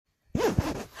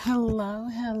Hello,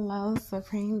 hello,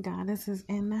 Supreme Goddess is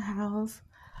in the house.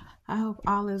 I hope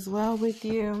all is well with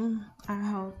you. I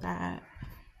hope that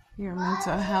your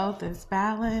mental health is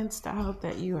balanced. I hope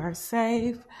that you are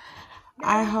safe.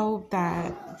 I hope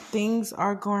that things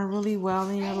are going really well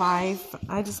in your life.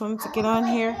 I just wanted to get on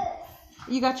here.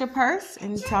 You got your purse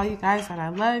and tell you guys that I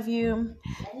love you.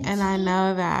 And I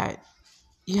know that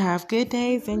you have good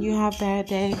days and you have bad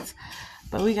days,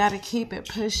 but we got to keep it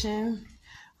pushing.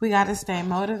 We got to stay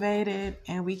motivated,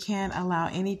 and we can't allow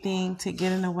anything to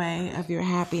get in the way of your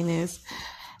happiness.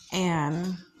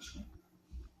 And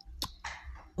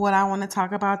what I want to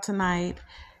talk about tonight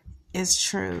is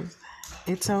truth.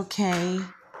 It's okay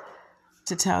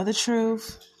to tell the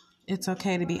truth. It's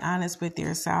okay to be honest with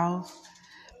yourself.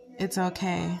 It's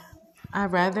okay.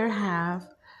 I'd rather have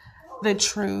the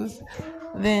truth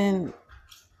than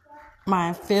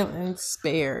my feelings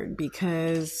spared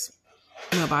because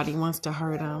nobody wants to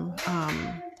hurt them.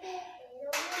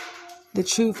 The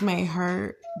truth may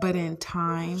hurt, but in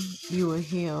time, you will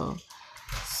heal.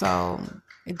 So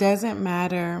it doesn't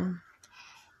matter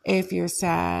if you're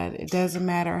sad. It doesn't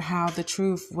matter how the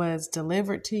truth was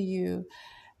delivered to you.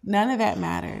 None of that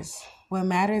matters. What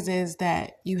matters is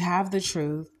that you have the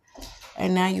truth,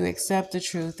 and now you accept the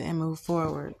truth and move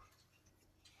forward.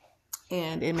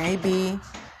 And it may be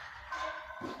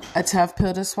a tough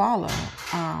pill to swallow.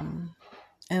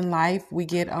 In life, we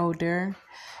get older,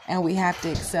 and we have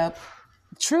to accept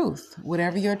truth.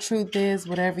 Whatever your truth is,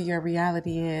 whatever your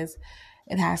reality is,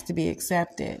 it has to be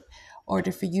accepted in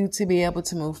order for you to be able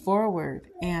to move forward.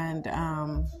 And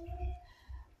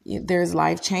there's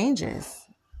life changes,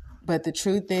 but the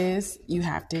truth is you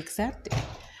have to accept it.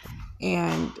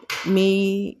 And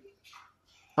me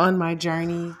on my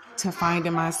journey to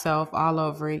finding myself all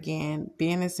over again,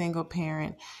 being a single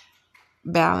parent,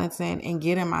 balancing and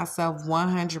getting myself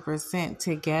 100%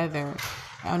 together.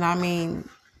 And I mean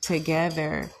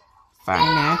together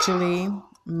financially,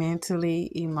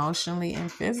 mentally, emotionally,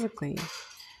 and physically.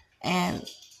 And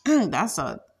that's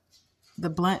the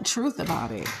blunt truth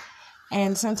about it.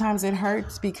 And sometimes it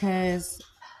hurts because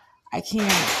I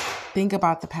can't think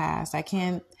about the past. I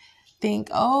can't think,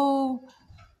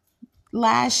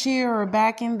 last year or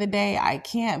back in the day. I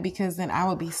can't, because then I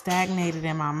would be stagnated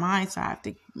in my mind. So I have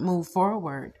to move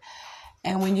forward.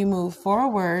 And when you move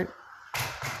forward,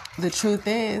 the truth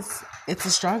is it's a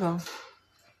struggle.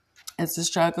 It's a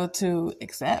struggle to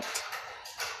accept.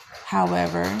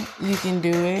 However, you can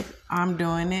do it. I'm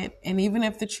doing it. And even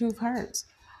if the truth hurts,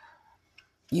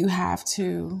 you have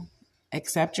to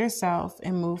accept yourself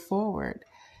and move forward.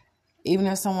 Even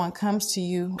if someone comes to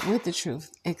you with the truth,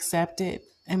 accept it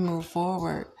and move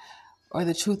forward. Or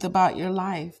the truth about your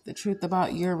life, the truth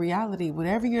about your reality,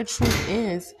 whatever your truth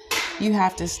is, you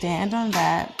have to stand on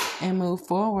that and move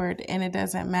forward. And it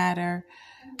doesn't matter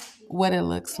what it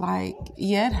looks like.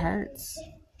 Yeah, it hurts.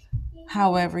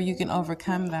 However, you can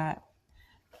overcome that.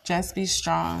 Just be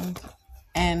strong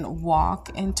and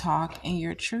walk and talk in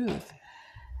your truth.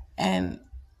 And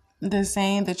the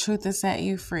saying, the truth will set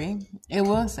you free. It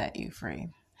will set you free.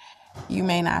 You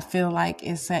may not feel like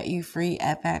it set you free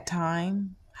at that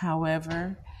time.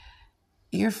 However,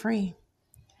 you're free.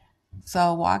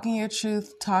 So walking your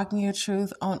truth, talking your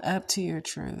truth, own up to your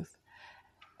truth,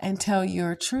 and tell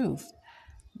your truth.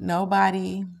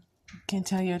 Nobody can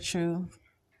tell your truth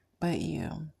but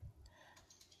you.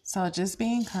 So just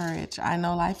be encouraged. I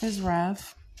know life is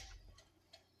rough.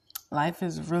 Life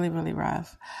is really, really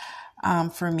rough.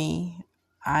 For me,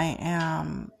 I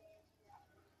am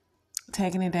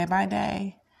taking it day by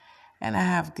day. And I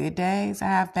have good days. I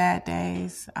have bad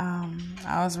days. I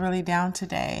was really down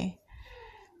today.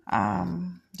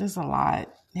 Just a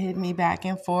lot hit me back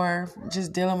and forth,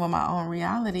 just dealing with my own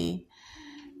reality.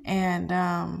 And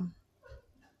I'm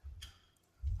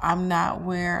not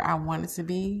where I wanted to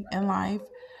be in life,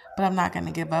 but I'm not going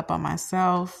to give up on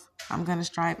myself. I'm going to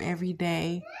strive every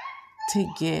day to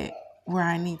get where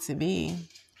I need to be.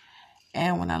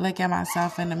 And when I look at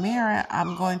myself in the mirror,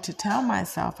 I'm going to tell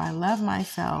myself I love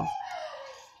myself.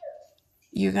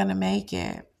 You're going to make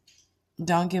it.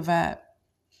 Don't give up,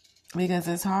 because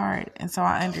it's hard. And so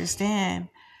I understand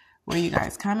where you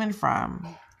guys coming from.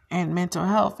 And mental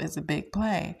health is a big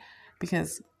play,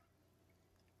 because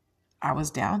I was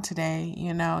down today,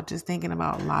 just thinking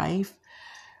about life,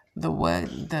 the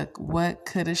what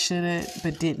coulda, shoulda,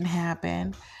 but didn't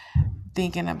happen.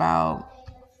 Thinking about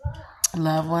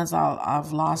loved ones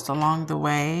I've lost along the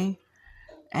way,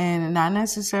 and not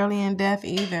necessarily in death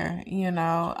either.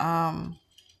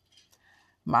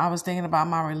 I was thinking about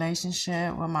my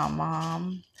relationship with my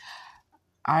mom.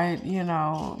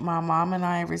 My mom and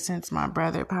I, ever since my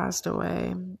brother passed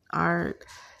away,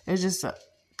 it's just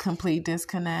complete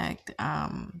disconnect.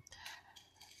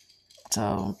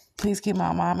 So please keep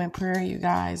my mom in prayer, you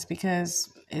guys,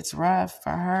 because it's rough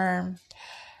for her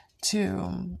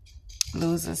to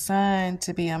lose a son,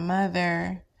 to be a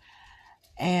mother,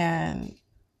 and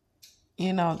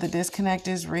the disconnect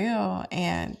is real,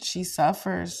 and she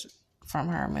suffers from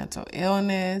her mental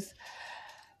illness.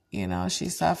 She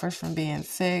suffers from being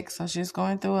sick, so she's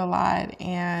going through a lot,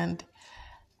 and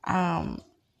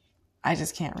I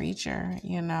just can't reach her.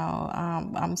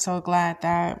 I'm so glad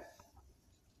that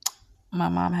my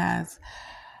mom has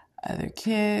other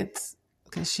kids,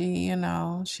 because she'll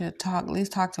at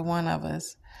least talk to one of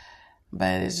us.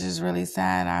 But it's just really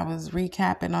sad. I was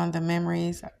recapping on the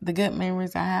good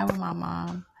memories I had with my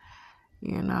mom,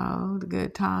 the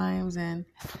good times. And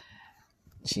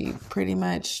she pretty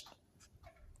much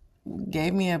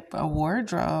gave me a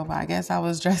wardrobe. I guess I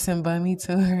was dressing bummy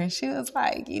to her. And she was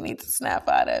like, you need to snap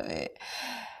out of it.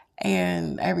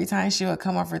 And every time she would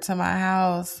come over to my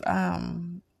house,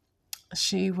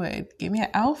 she would give me an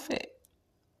outfit.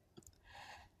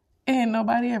 And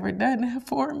nobody ever done that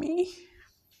for me.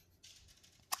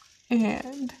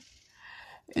 And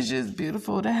it's just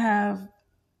beautiful to have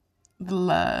the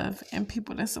love and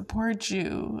people that support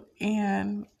you.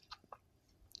 And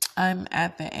I'm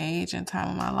at the age and time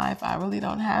of my life, I really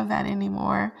don't have that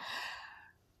anymore.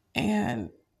 And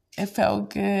it felt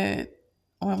good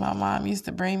when my mom used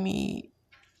to bring me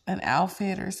an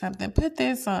outfit or something. Put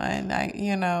this on,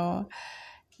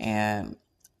 and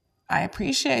I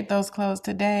appreciate those clothes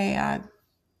today. I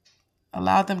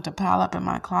allowed them to pile up in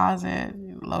my closet,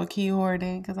 low-key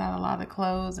hoarding, because I had a lot of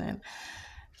clothes and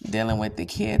dealing with the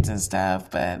kids and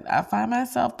stuff. But I find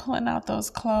myself pulling out those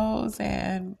clothes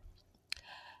and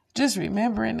just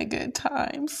remembering the good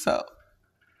times. So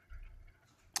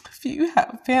if you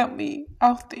have family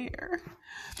out there,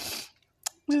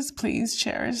 just please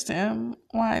cherish them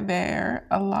while they're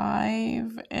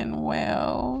alive and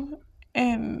well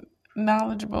and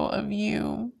knowledgeable of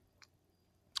you.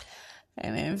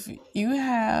 And if you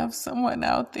have someone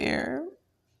out there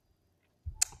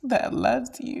that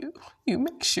loves you, you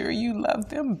make sure you love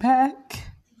them back.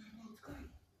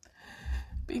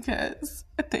 Because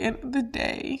at the end of the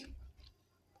day,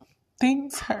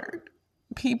 things hurt.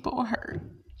 People hurt.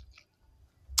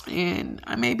 And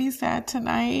I may be sad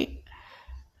tonight,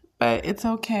 but it's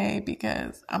okay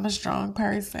because I'm a strong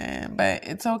person. But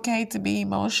it's okay to be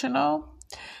emotional.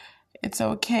 It's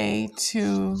okay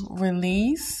to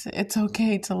release. It's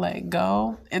okay to let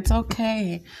go. It's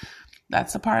okay.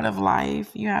 That's a part of life.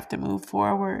 You have to move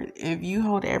forward. If you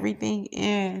hold everything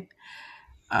in,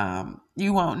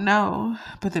 you won't know.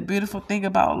 But the beautiful thing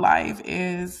about life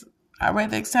is I'd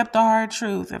rather accept the hard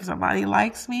truth. If somebody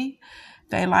likes me,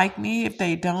 they like me. If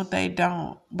they don't, they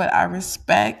don't. But I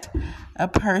respect a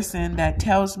person that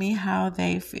tells me how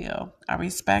they feel. I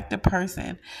respect a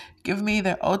person. Give me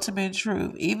the ultimate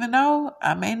truth. Even though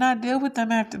I may not deal with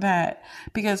them after that.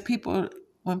 Because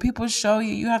when people show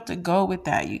you, you have to go with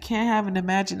that. You can't have an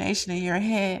imagination in your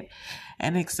head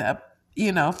and accept,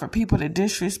 for people to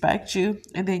disrespect you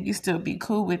and then you still be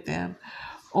cool with them.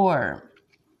 Or,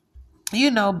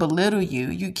 belittle you.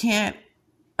 You can't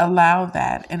allow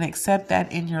that and accept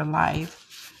that in your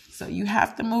life. So you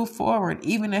have to move forward,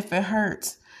 even if it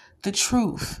hurts. The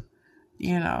truth,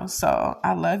 So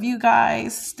I love you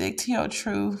guys. Stick to your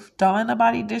truth. Don't let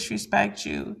nobody disrespect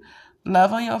you.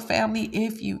 Love on your family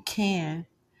if you can.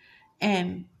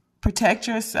 And protect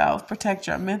yourself, protect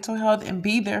your mental health, and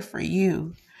be there for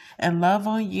you. And love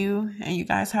on you. And you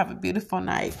guys have a beautiful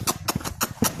night.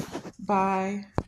 Bye.